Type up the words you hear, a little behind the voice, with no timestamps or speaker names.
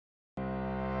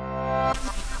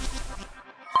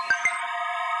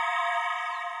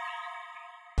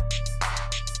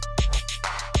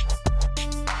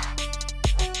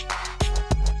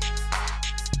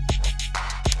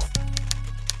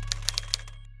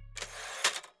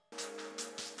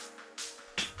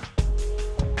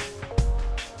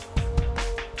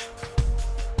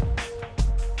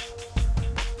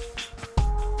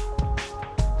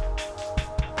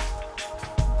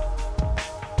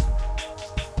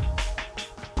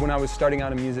When I was starting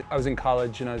out in music, I was in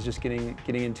college and I was just getting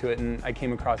into it, and I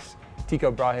came across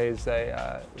TYCHO was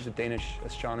a Danish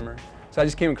astronomer. So I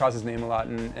just came across his name a lot,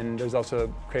 and there's also a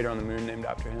crater on the moon named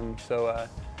after him. So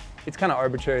it's kind of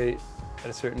arbitrary at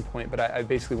a certain point, but I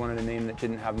basically wanted a name that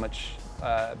didn't have much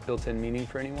built-in meaning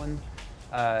for anyone.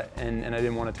 And I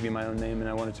didn't want it to be my own name, and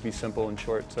I wanted it to be simple and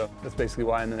short. So that's basically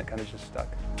why, and then it kind of just stuck.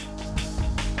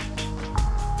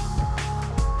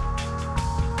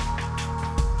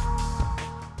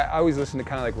 I always listened to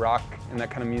kind of like rock and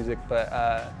that kind of music,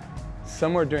 but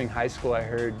somewhere during high school I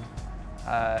heard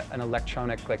an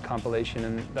electronic compilation,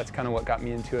 and that's kind of what got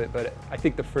me into it. But I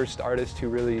think the first artist who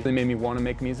really made me want to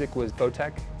make music was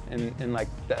Tech, and like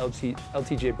the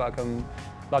LTJ Buckham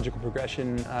Logical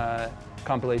Progression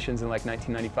compilations in like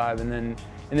 1995, and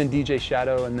then DJ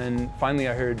Shadow, and then finally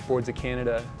I heard Boards of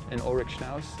Canada and Ulrich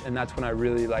Schnauz, and that's when I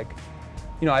really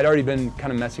you know, I'd already been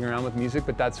kind of messing around with music,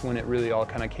 but that's when it really all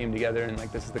kind of came together, and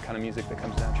like this is the kind of music that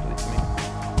comes naturally to me.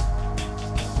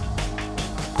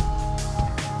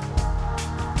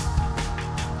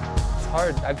 It's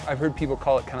hard. I've heard people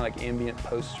call it kind of like ambient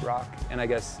post-rock, and I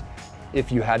guess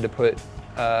if you had to put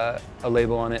a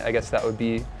label on it, I guess that would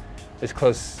be as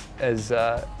close as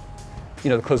you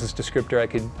know, the closest descriptor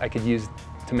I could use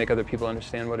to make other people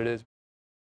understand what it is.